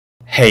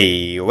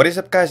Hey, what is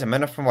up guys, I'm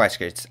Mano from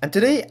WiseKits, and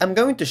today I'm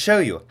going to show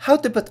you how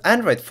to put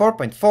Android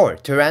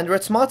 4.4 to your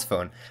Android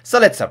smartphone, so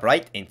let's hop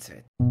right into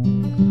it.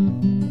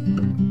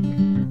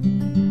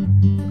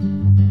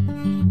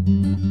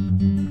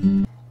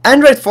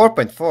 Android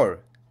 4.4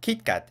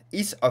 KitKat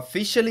is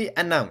officially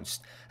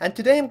announced, and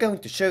today I'm going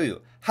to show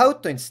you how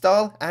to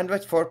install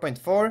Android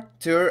 4.4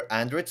 to your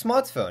Android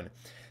smartphone.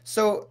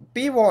 So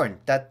be warned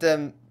that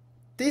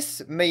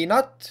this may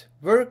not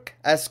work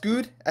as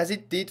good as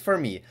it did for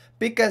me,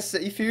 because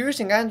if you're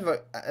using Android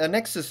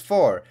Nexus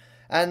 4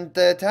 and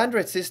the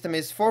Android system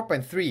is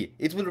 4.3,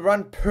 it will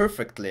run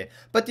perfectly.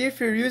 But if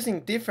you're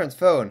using different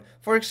phone,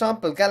 for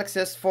example Galaxy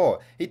S4,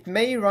 it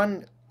may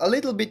run a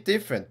little bit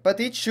different, but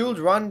it should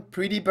run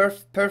pretty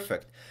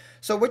perfect.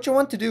 So what you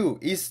want to do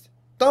is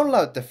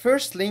download the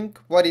first link,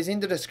 what is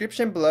in the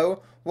description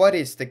below, what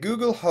is the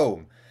Google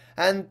Home,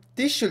 and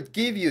this should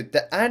give you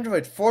the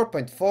Android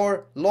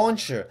 4.4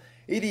 launcher.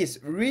 It is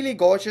really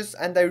gorgeous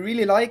and I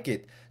really like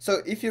it.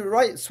 So if you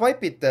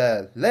swipe it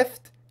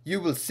left, you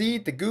will see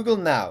the Google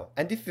Now,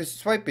 and if you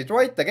swipe it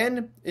right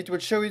again, it will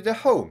show you the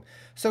Home.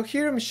 So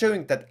here I'm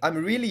showing that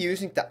I'm really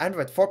using the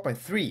Android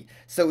 4.3,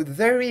 so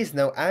there is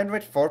no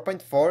Android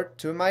 4.4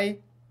 to my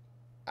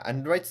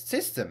Android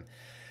system.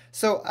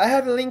 So I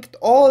have linked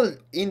all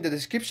in the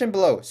description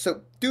below,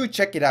 so do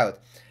check it out.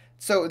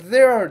 So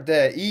there are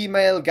the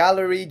email,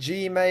 gallery,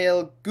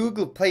 Gmail,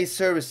 Google Play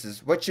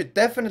services, what you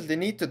definitely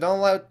need to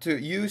download to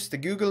use the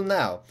Google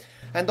Now.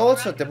 And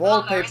also the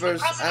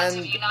wallpapers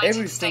and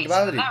everything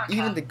about it,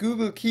 even the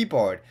Google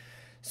keyboard.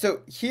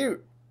 So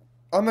here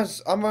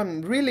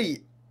I'm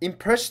really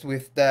impressed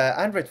with the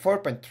Android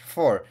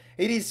 4.4.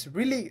 It is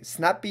really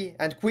snappy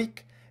and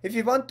quick. If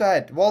you want to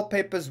add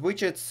wallpapers,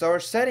 widgets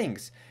or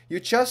settings, you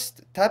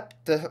just tap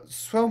the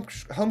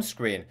home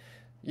screen.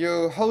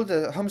 You hold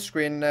the home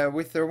screen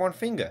with your one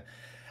finger,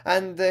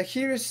 and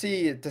here you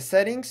see the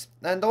settings,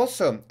 and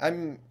also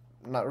I'm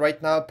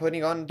right now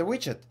putting on the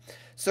widget.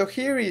 So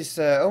here is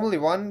only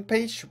one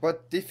page,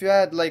 but if you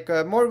add like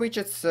more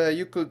widgets,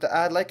 you could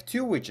add like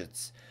two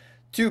widgets,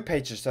 2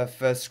 pages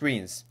of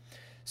screens.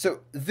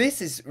 So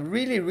this is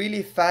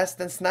really fast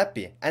and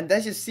snappy, and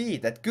as you see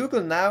that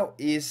Google Now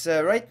is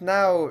right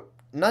now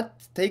not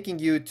taking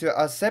you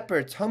to a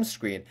separate home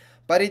screen,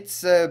 but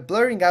it's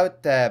blurring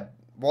out the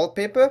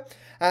wallpaper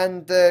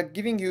and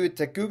giving you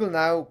the Google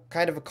Now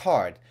kind of a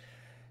card.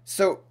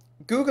 So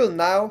Google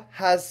Now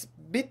has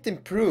bit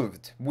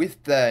improved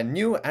with the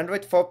new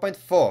Android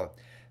 4.4.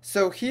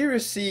 So here you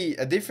see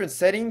different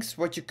settings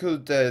what you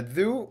could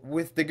do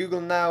with the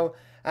Google Now,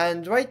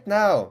 and right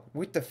now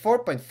with the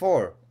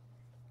 4.4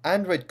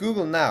 Android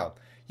Google Now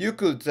you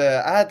could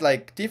add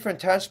like different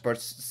transport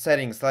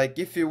settings, like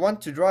if you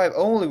want to drive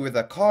only with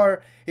a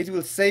car, it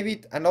will save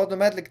it and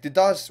automatically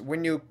does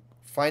when you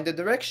find the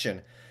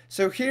direction.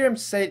 So here I'm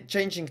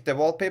changing the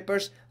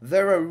wallpapers.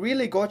 There are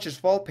really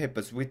gorgeous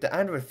wallpapers with the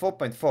Android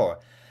 4.4.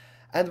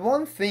 And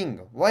one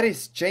thing what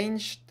is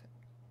changed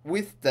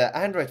with the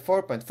Android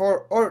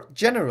 4.4 or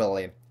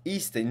generally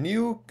is the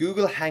new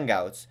Google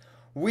Hangouts,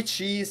 which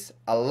is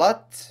a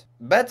lot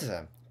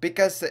better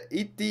because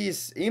it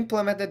is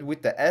implemented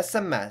with the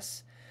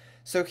SMS.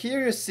 So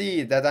here you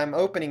see that I'm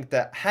opening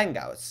the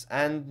Hangouts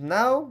and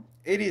now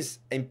it is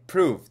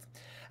improved.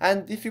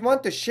 And if you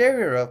want to share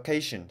your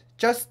location,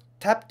 just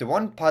tap the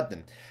one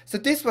button. So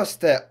this was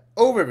the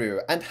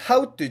overview and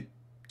how to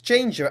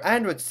change your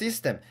Android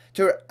system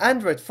to your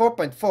Android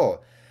 4.4.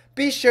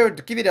 Be sure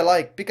to give it a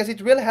like because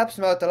it really helps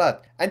me out a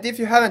lot. And if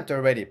you haven't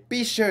already,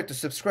 be sure to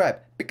subscribe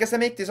because I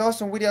make these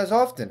awesome videos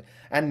often.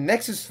 And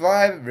Nexus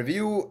 5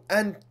 review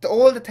and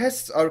all the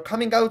tests are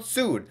coming out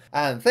soon.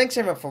 And thanks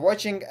everyone for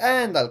watching,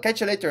 and I'll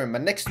catch you later in my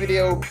next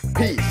video.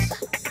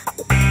 Peace.